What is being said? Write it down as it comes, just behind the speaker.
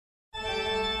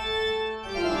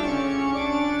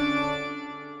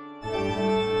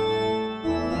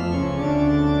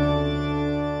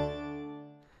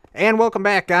And welcome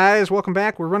back, guys. Welcome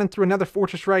back. We're running through another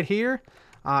fortress right here.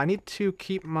 I need to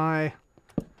keep my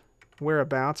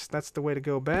whereabouts. That's the way to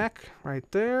go back. Right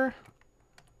there.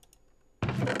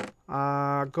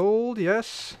 Gold,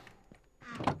 yes.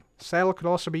 Saddle could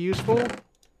also be useful.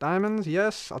 Diamonds,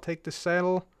 yes. I'll take this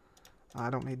saddle. I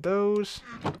don't need those.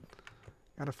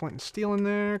 Got a flint and steel in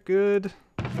there. Good.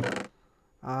 Okay,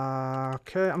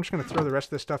 I'm just going to throw the rest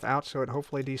of this stuff out so it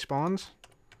hopefully despawns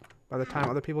by the time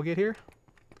other people get here.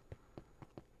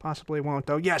 Possibly won't,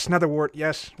 though. Yes, nether wart.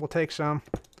 Yes, we'll take some.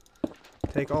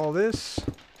 Take all this.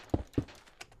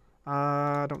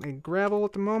 Don't need gravel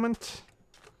at the moment.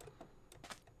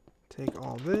 Take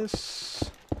all this.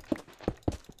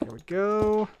 There we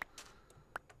go.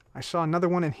 I saw another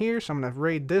one in here, so I'm going to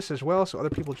raid this as well so other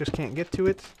people just can't get to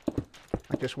it.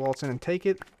 I just waltz in and take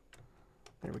it.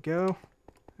 There we go.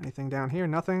 Anything down here?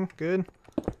 Nothing. Good.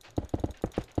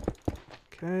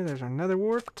 Okay, there's our nether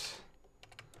wart.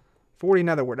 40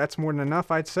 nether wart. That's more than enough,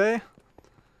 I'd say.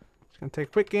 Just going to take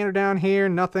a quick gander down here.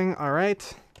 Nothing.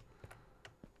 Alright.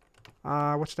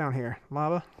 What's down here?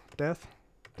 Lava? Death?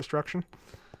 Destruction?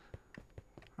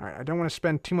 Alright, I don't want to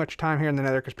spend too much time here in the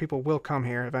nether because people will come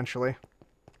here eventually.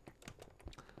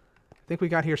 I think we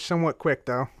got here somewhat quick,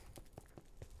 though.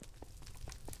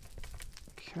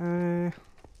 Okay.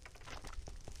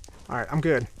 Alright, I'm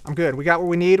good. I'm good. We got what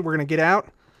we need. We're going to get out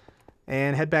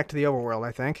and head back to the overworld,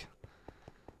 I think.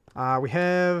 We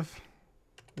have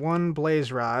one blaze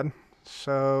rod,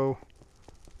 so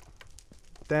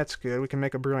that's good. We can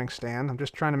make a brewing stand. I'm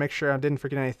just trying to make sure I didn't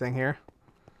forget anything here.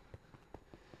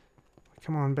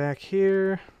 Come on back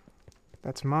here.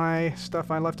 That's my stuff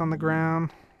I left on the ground.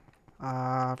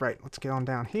 Right, let's get on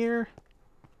down here.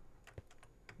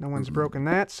 No one's broken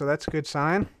that, so that's a good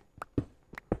sign.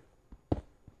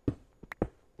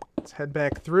 Let's head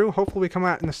back through. Hopefully we come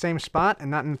out in the same spot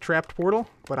and not in the trapped portal,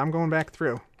 but I'm going back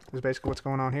through. This is basically what's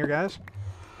going on here, guys.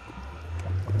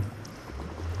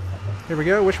 Here we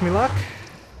go. Wish me luck.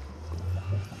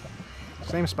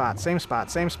 Same spot, same spot,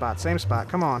 same spot, same spot.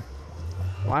 Come on.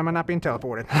 Why am I not being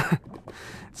teleported?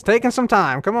 It's taking some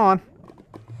time. Come on.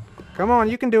 Come on,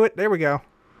 you can do it. There we go.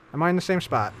 Am I in the same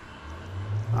spot?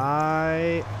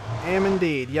 I am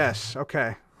indeed. Yes.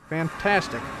 Okay.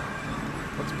 Fantastic.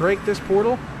 Let's break this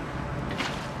portal.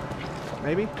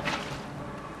 Maybe.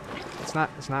 It's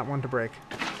not one to break.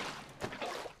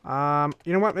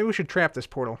 You know what? Maybe we should trap this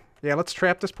portal. Yeah, let's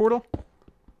trap this portal.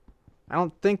 I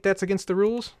don't think that's against the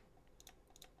rules.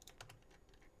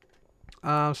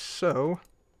 So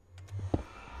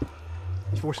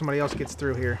before somebody else gets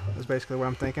through here, is basically what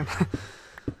I'm thinking.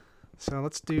 So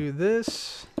let's do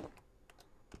this.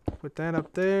 Put that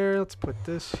up there. Let's put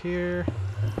this here.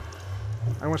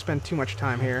 I don't want to spend too much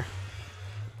time here.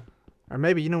 Or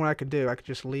maybe, you know what I could do? I could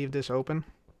just leave this open.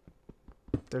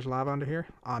 There's lava under here?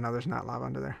 Oh, no, there's not lava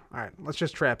under there. Alright, let's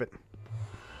just trap it.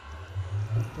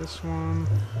 This one.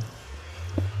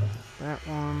 That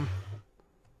one.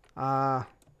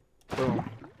 Boom.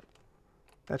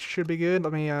 That should be good.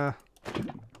 Let me,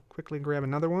 quickly grab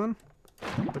another one.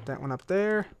 Put that one up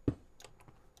there.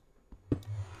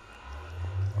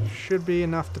 Should be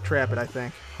enough to trap it, I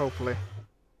think. Hopefully.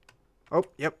 Oh,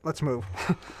 yep, let's move.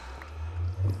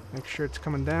 Make sure it's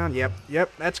coming down.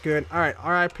 Yep, that's good. Alright,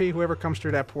 RIP whoever comes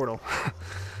through that portal.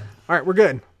 Alright, we're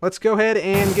good. Let's go ahead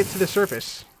and get to the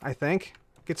surface, I think.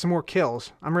 Get some more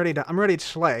kills. I'm ready to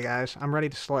slay, guys. I'm ready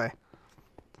to slay.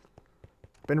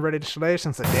 Been ready to slay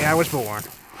since the day I was born.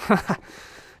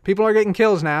 People are getting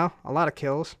kills now. A lot of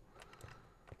kills.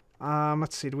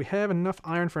 Let's see. Do we have enough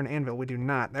iron for an anvil? We do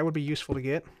not. That would be useful to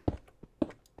get. Is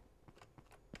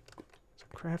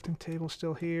a crafting table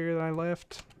still here that I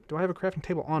left? Do I have a crafting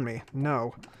table on me?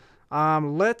 No.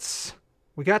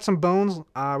 We got some bones.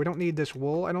 We don't need this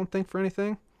wool, I don't think, for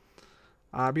anything.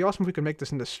 It'd be awesome if we could make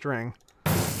this into string.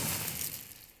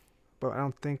 But I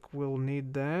don't think we'll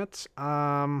need that.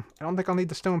 I don't think I'll need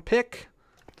the stone pick.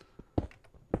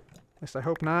 At least I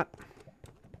hope not.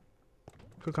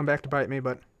 Could come back to bite me,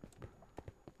 but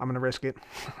I'm going to risk it.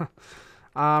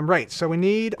 Right, so we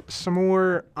need some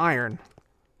more iron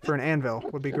for an anvil.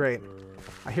 Would be great.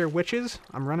 I hear witches.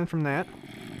 I'm running from that.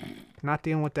 Not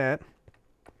dealing with that.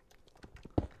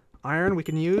 Iron we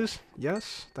can use.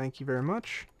 Yes, thank you very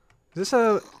much. Is this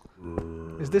a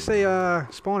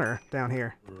spawner down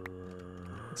here?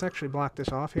 Let's actually block this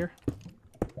off here.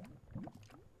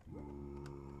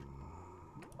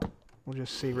 We'll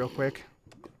just see real quick.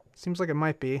 Seems like it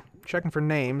might be. Checking for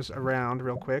names around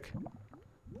real quick.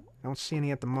 I don't see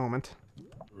any at the moment.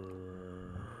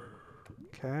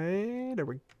 Okay, there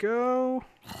we go.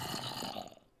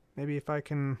 Maybe if I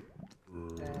can...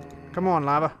 Come on,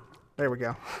 lava. There we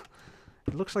go.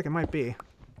 It looks like it might be.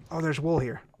 Oh, there's wool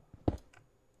here.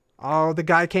 Oh, the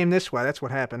guy came this way. That's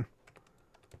what happened.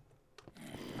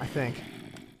 I think.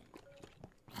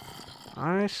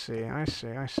 I see.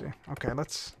 Okay,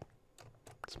 let's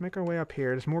make our way up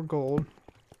here. There's more gold.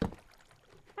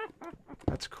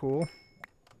 That's cool.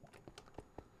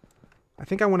 I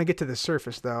think I want to get to the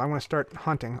surface, though. I want to start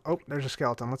hunting. Oh, there's a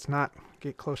skeleton. Let's not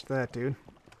get close to that, dude.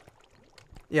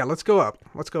 Yeah, let's go up.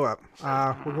 Let's go up.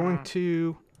 We're going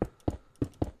to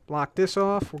block this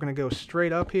off. We're going to go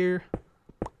straight up here.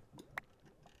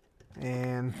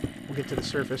 And we'll get to the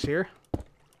surface here.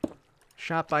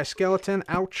 Shot by skeleton.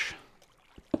 Ouch.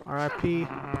 RIP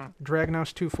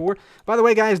Dragnos24. By the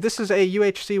way, guys, this is a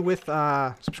UHC with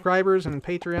subscribers and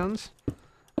Patreons.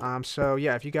 So,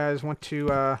 yeah, if you guys want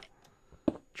to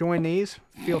join these,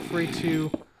 feel free to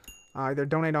either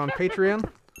donate on Patreon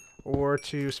or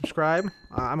to subscribe.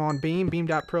 I'm on Beam,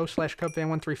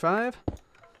 beam.pro/cubfan135.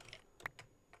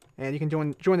 And you can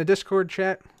join the Discord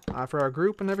chat for our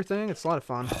group and everything. It's a lot of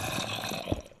fun.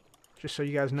 Just so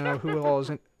you guys know who all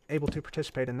isn't able to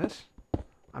participate in this.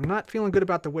 I'm not feeling good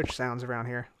about the witch sounds around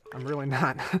here. I'm really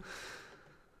not. I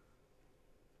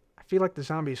feel like the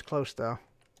zombie's close, though.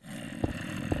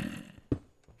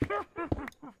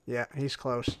 Yeah, he's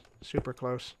close. Super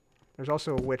close. There's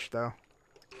also a witch, though,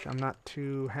 which I'm not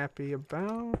too happy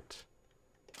about.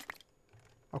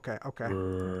 Okay.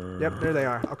 Yep, there they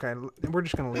are. Okay, we're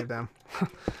just going to leave them.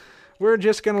 We're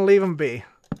just going to leave them be.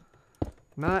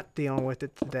 Not dealing with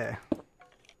it today.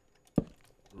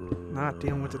 Not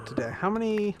dealing with it today. How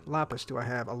many lapis do I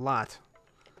have? A lot.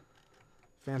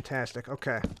 Fantastic.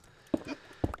 Okay. I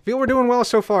feel we're doing well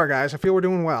so far, guys. I feel we're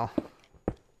doing well.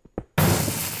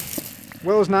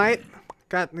 Wells Knight.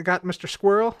 Got Mr.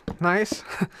 Squirrel. Nice.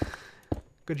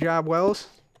 Good job, Wells.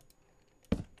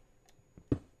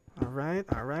 Alright.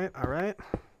 There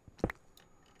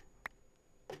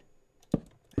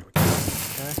we go.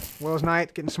 Okay. Wells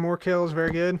Knight getting some more kills.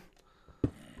 Very good.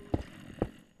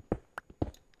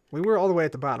 We were all the way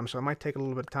at the bottom, so it might take a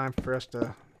little bit of time for us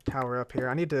to tower up here.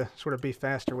 I need to sort of be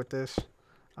faster with this.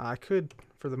 I could,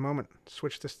 for the moment,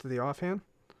 switch this to the offhand.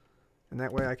 And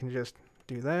that way I can just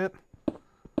do that.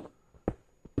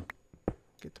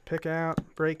 Get the pick out,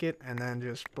 break it, and then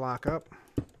just block up.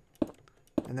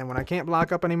 And then when I can't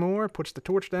block up anymore, puts the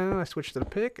torch down, I switch to the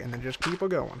pick, and then just keep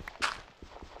going.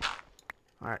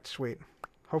 Alright, sweet.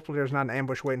 Hopefully there's not an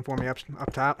ambush waiting for me up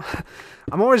top.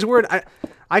 I'm always worried.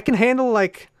 I can handle,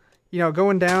 like, you know,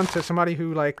 going down to somebody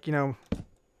who, like, you know,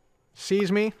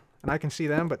 sees me, and I can see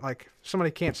them, but, like, if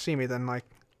somebody can't see me, then, like,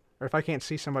 or if I can't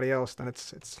see somebody else, then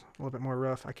it's a little bit more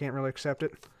rough. I can't really accept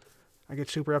it. I get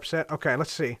super upset. Okay,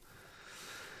 let's see.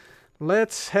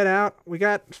 Let's head out. We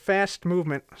got fast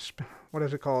movement. What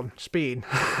is it called? Speed.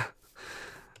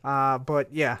 But,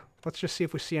 yeah, let's just see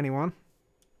if we see anyone.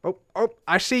 Oh,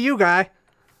 I see you, guy.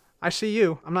 I see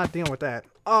you. I'm not dealing with that.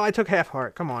 Oh, I took half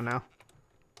heart. Come on now.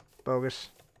 Bogus.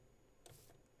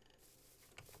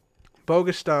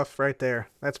 Bogus stuff right there.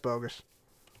 That's bogus.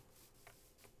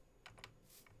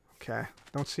 Okay.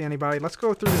 Don't see anybody. Let's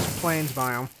go through this plains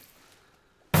biome.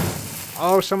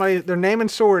 Oh, somebody. They're naming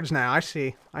swords now. I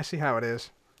see. I see how it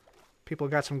is. People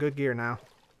got some good gear now.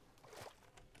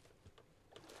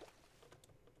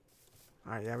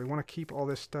 Alright, yeah, we want to keep all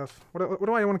this stuff. What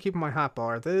do I want to keep in my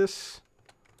hotbar? This.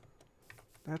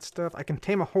 That stuff. I can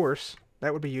tame a horse.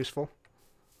 That would be useful.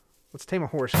 Let's tame a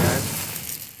horse,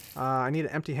 guys. I need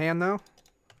an empty hand, though.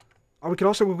 Oh, we could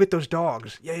also go get those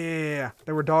dogs. Yeah.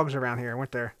 There were dogs around here,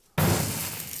 weren't there?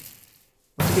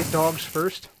 Let's get dogs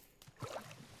first.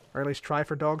 Or at least try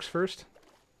for dogs first.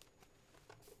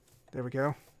 There we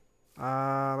go.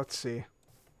 Let's see.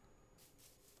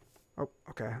 Oh,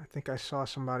 okay. I think I saw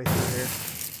somebody through here.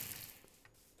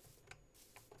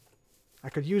 I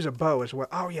could use a bow as well.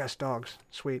 Oh, yes, dogs.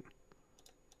 Sweet.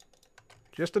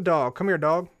 Just a dog. Come here,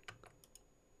 dog.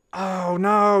 Oh,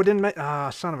 no. Didn't make... Ah,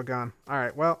 son of a gun.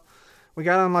 Alright, well, we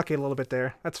got unlucky a little bit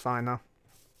there. That's fine, though.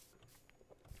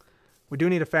 We do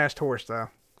need a fast horse, though.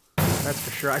 That's for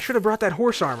sure. I should have brought that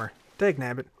horse armor.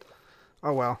 Dagnabbit.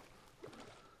 Oh, well.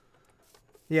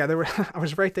 Yeah, there were. I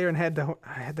was right there and I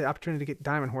had the opportunity to get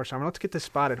diamond horse armor. Let's get this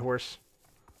spotted horse.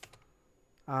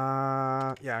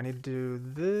 Yeah, I need to do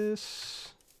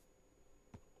this.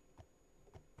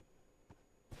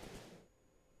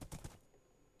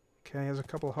 Okay, has a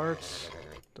couple hearts.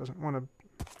 Doesn't want to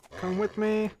come with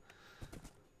me.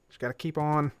 Just got to keep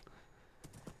on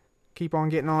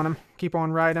getting on him. Keep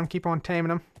on riding him. Keep on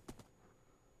taming him.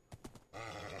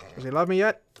 Does he love me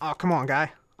yet? Oh, come on,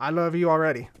 guy. I love you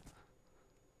already.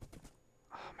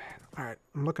 Oh, man. Alright,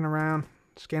 I'm looking around.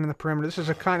 Scanning the perimeter. This is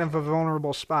a kind of a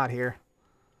vulnerable spot here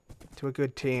to a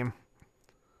good team.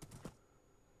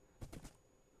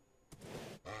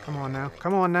 on now.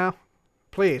 Come on now.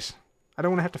 Please. I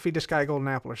don't want to have to feed this guy a golden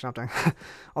apple or something.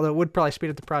 Although it would probably speed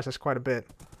up the process quite a bit.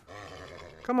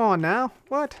 Come on now.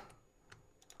 What?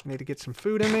 I need to get some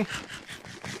food in me.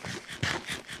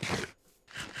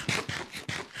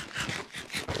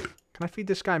 Can I feed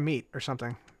this guy meat or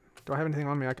something? Do I have anything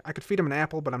on me? I could feed him an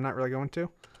apple, but I'm not really going to.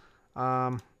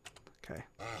 Okay.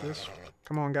 This.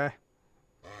 Come on, guy.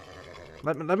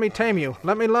 Let me tame you.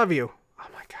 Let me love you. Oh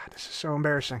my god, this is so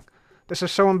embarrassing. This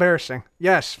is so embarrassing.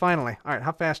 Yes, finally. Alright,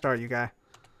 how fast are you, guy?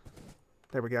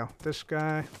 There we go. This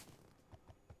guy.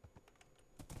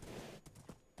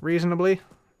 Reasonably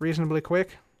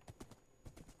quick.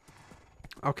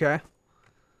 Okay.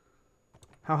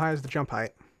 How high is the jump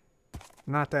height?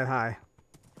 Not that high.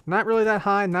 Not really that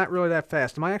high, not really that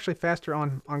fast. Am I actually faster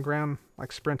on ground,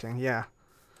 like sprinting? Yeah.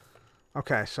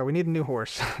 Okay, so we need a new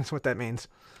horse. That's what that means.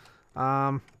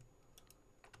 So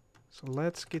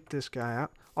let's get this guy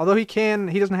out. Although he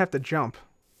doesn't have to jump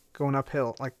going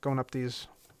uphill, like going up these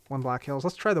one-block hills.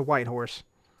 Let's try the white horse.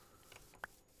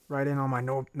 Right in on my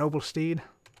noble steed.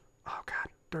 Oh god,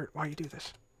 dirt, why you do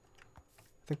this?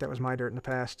 I think that was my dirt in the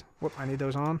past. Whoop, I need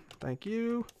those on. Thank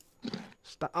you.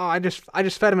 Stop. Oh, I just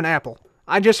fed him an apple.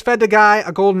 I just fed the guy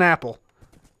a golden apple.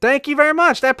 Thank you very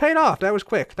much. That paid off. That was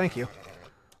quick. Thank you.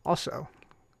 Also,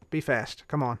 be fast.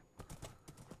 Come on.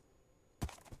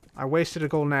 I wasted a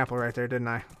golden apple right there, didn't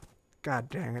I? God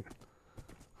dang it.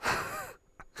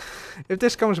 If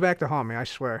this comes back to haunt me, I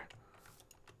swear.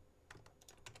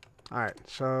 Alright,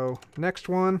 so next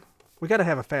one. We gotta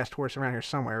have a fast horse around here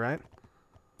somewhere, right?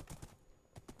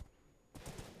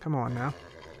 Come on now.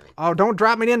 Oh, don't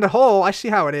drop me in the hole. I see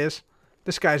how it is.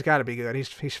 This guy's gotta be good. He's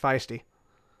feisty.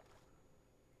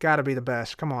 Gotta be the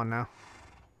best. Come on now.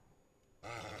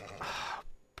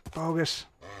 Bogus.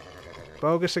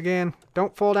 Bogus again.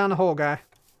 Don't fall down the hole, guy.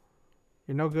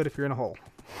 You're no good if you're in a hole.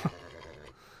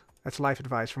 That's life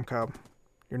advice from Cub.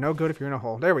 You're no good if you're in a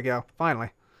hole. There we go.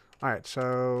 Finally. Alright,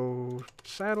 so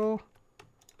saddle.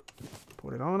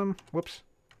 Put it on him. Whoops.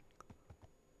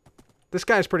 This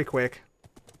guy's pretty quick.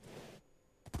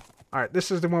 Alright,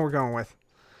 this is the one we're going with.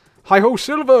 Hi-ho,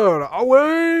 Silver!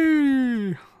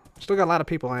 Away! Still got a lot of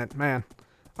people in it, man.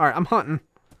 Alright, I'm hunting.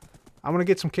 I want to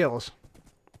get some kills.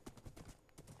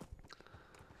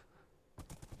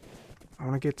 I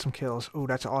want to get some kills. Ooh,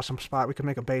 that's an awesome spot. We could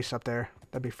make a base up there.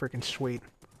 That'd be freaking sweet.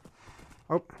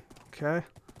 Oh, okay.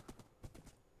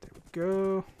 There we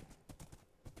go.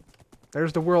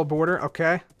 There's the world border.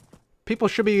 Okay. People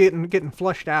should be getting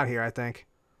flushed out here, I think.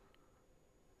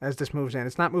 As this moves in.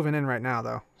 It's not moving in right now,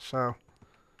 though. So,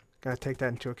 gotta take that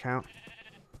into account.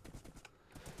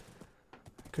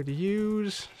 Could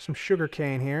use some sugar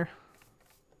cane here.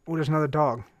 Oh, there's another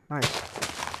dog. Nice.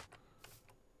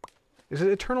 Is it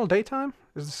eternal daytime?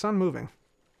 Is the sun moving?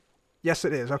 Yes,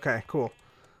 it is. Okay, cool.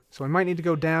 So we might need to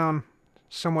go down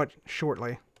somewhat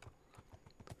shortly.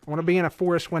 I want to be in a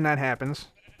forest when that happens.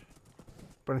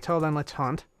 But until then, let's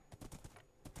hunt.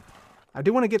 I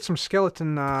do want to get some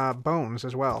skeleton bones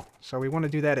as well. So we want to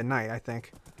do that at night, I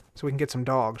think. So we can get some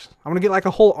dogs. I want to get like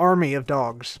a whole army of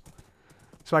dogs.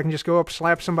 So I can just go up,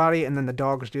 slap somebody, and then the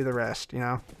dogs do the rest, you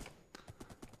know?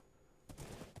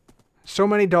 So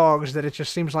many dogs that it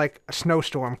just seems like a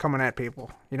snowstorm coming at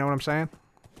people. You know what I'm saying?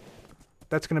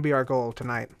 That's going to be our goal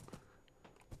tonight.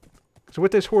 So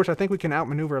with this horse, I think we can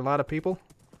outmaneuver a lot of people.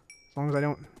 As long as I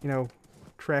don't, you know,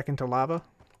 track into lava.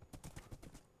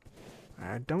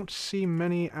 I don't see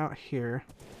many out here.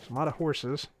 There's a lot of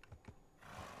horses.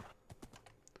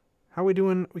 How are we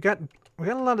doing? We got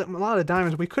a lot of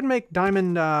diamonds. We could make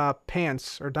diamond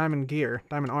pants or diamond gear,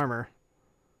 diamond armor.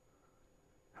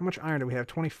 How much iron do we have?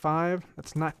 25?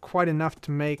 That's not quite enough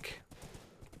to make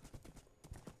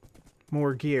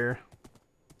more gear.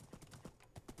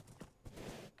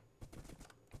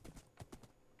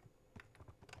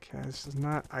 Okay, this is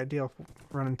not ideal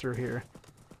running through here.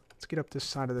 Let's get up this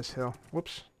side of this hill.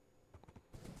 Whoops.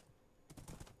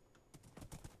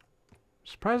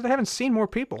 Surprised I haven't seen more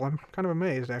people. I'm kind of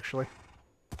amazed, actually.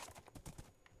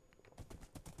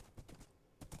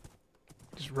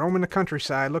 Just roaming the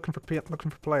countryside, looking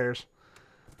for players.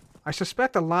 I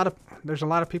suspect there's a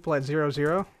lot of people at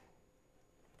 0-0.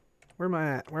 Where am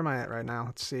I at? Where am I at right now?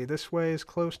 Let's see. This way is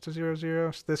close to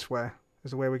 0-0. So this way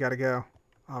is the way we got to go.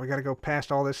 Oh, we got to go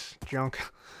past all this junk.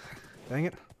 Dang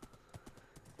it.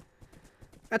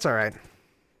 That's all right.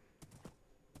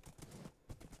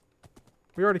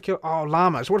 We already killed... Oh,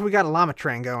 llamas. What if we got a llama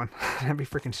train going? That'd be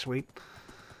freaking sweet.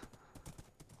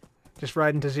 Just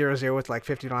riding to 0-0 with like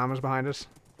 50 llamas behind us.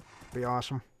 Be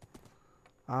awesome.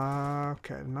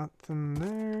 Okay, nothing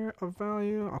there of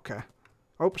value. Okay.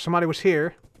 Oh, somebody was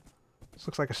here. This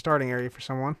looks like a starting area for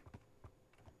someone.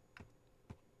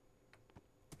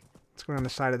 Let's go down the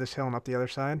side of this hill and up the other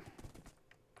side.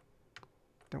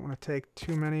 Don't want to take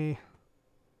too many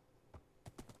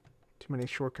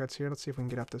shortcuts here. Let's see if we can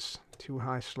get up this too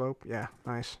high slope. Yeah,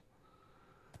 nice.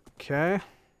 Okay.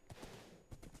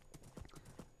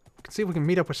 Let's see if we can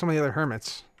meet up with some of the other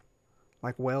hermits.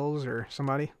 Like Wells or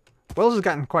somebody. Wells has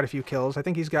gotten quite a few kills. I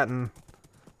think he's gotten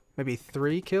maybe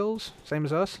 3 kills. Same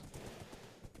as us.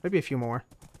 Maybe a few more.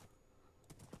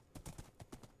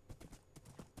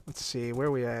 Let's see. Where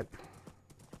are we at?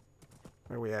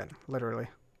 Where are we at? Literally.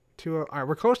 Alright,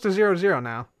 we're close to 0-0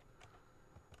 now.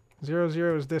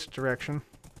 0-0 is this direction.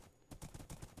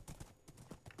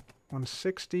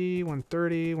 160,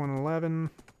 130,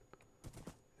 111.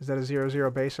 Is that a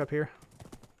 0-0 base up here?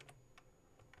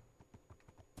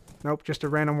 Nope, just a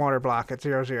random water block at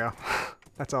 0-0.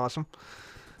 That's awesome.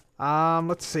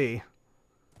 Let's see.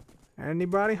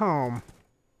 Anybody home?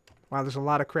 Wow, there's a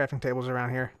lot of crafting tables around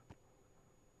here.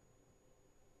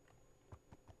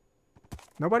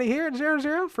 Nobody here at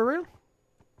 0-0? For real?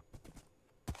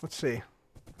 Let's see.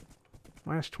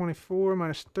 Minus 24,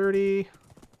 minus 30.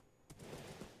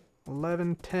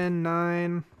 11, 10,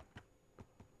 9.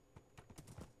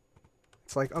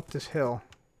 It's like up this hill.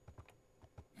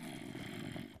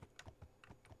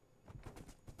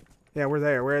 Yeah, we're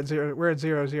there. We're at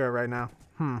 0-0 right now.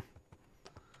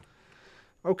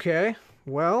 Okay.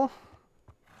 Well.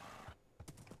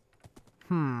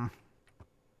 Iskall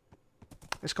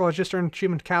has just earned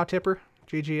achievement Cow Tipper.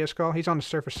 GG Iskall. He's on the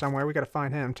surface somewhere. We gotta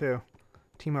find him too.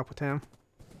 Team up with him.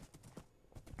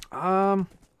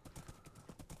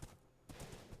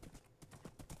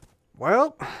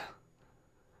 Well,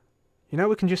 you know,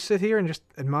 we can just sit here and just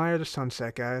admire the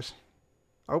sunset, guys.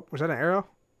 Oh, was that an arrow?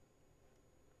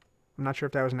 I'm not sure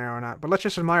if that was an arrow or not, but let's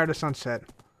just admire the sunset.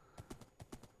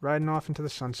 Riding off into the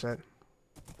sunset.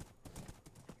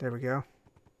 There we go.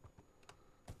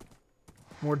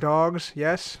 More dogs,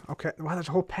 yes. Okay. Wow, there's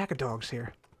a whole pack of dogs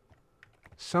here.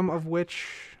 Some of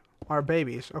which are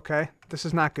babies. Okay, this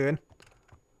is not good.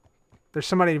 There's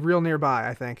somebody real nearby,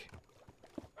 I think.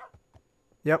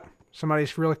 Yep,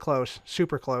 somebody's really close.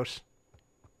 Super close.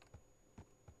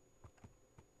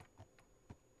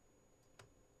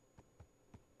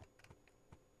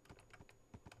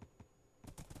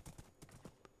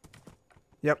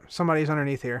 Yep, somebody's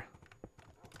underneath here.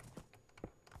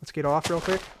 Let's get off real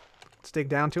quick. Let's dig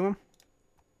down to him.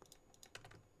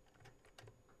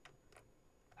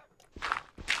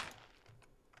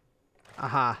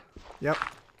 Aha. Yep.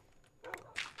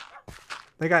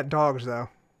 They got dogs, though.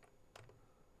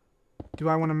 Do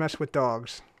I want to mess with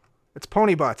dogs? It's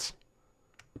pony butts.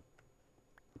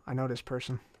 I know this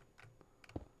person.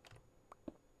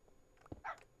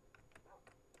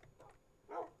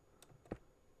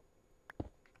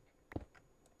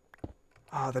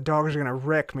 Oh, the dogs are gonna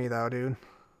wreck me, though, dude.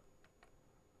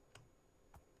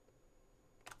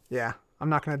 Yeah, I'm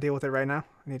not gonna deal with it right now.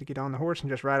 I need to get on the horse and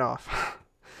just ride off.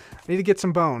 I need to get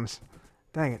some bones.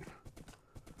 Dang it.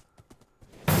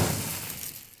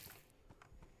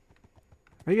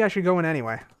 Maybe I should go in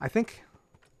anyway. I think...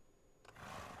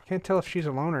 I can't tell if she's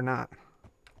alone or not.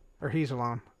 Or he's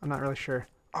alone. I'm not really sure.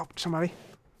 Oh, somebody.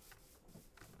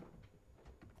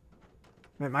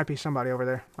 It might be somebody over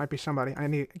there. Might be somebody. I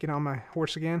need to get on my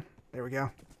horse again. There we go.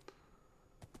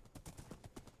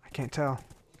 I can't tell.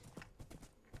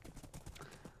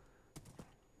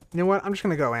 You know what? I'm just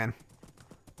going to go in.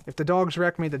 If the dogs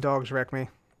wreck me, the dogs wreck me.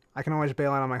 I can always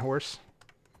bail out on my horse.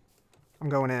 I'm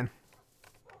going in.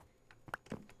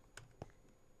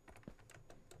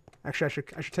 Actually,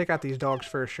 I should take out these dogs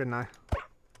first, shouldn't I?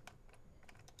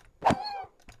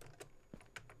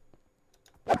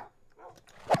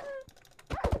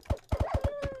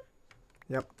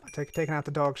 Yep, taking out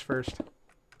the dogs first.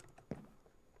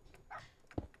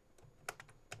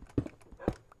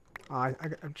 Oh, I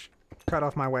cut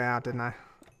off my way out, didn't I?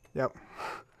 Yep.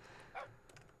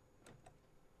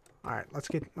 All right, let's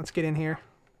get in here.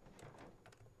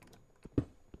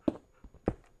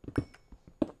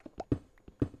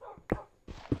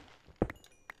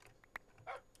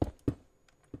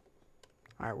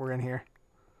 All right, we're in here.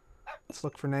 Let's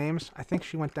look for names. I think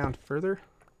she went down further,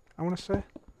 I want to say.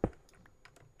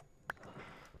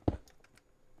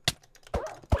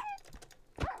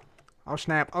 Oh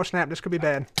snap, oh snap, this could be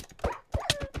bad.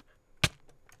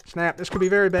 Snap, this could be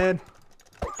very bad.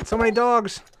 So many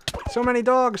dogs! So many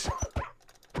dogs!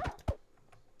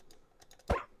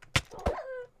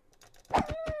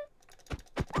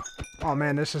 Oh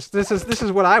man, this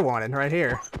is what I wanted right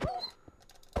here.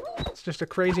 It's just a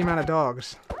crazy amount of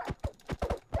dogs.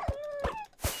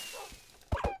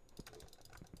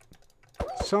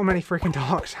 So many freaking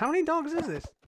dogs. How many dogs is this?